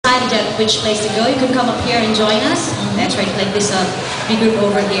which place to go, you can come up here and join us. That's right, like this big group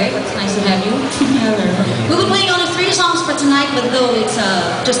over here. It's nice to have you. We'll be playing only 3 songs for tonight, but though it's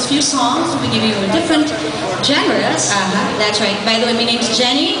just a few songs, we'll be giving you different genres. That's right. By the way, my name is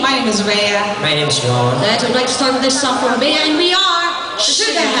Jenny. My name is Beah. My name is John. That's right. We'd like to start with this song from Beah, and we are the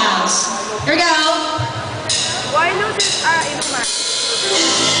Sugar House. Here we go. Why loses inuman?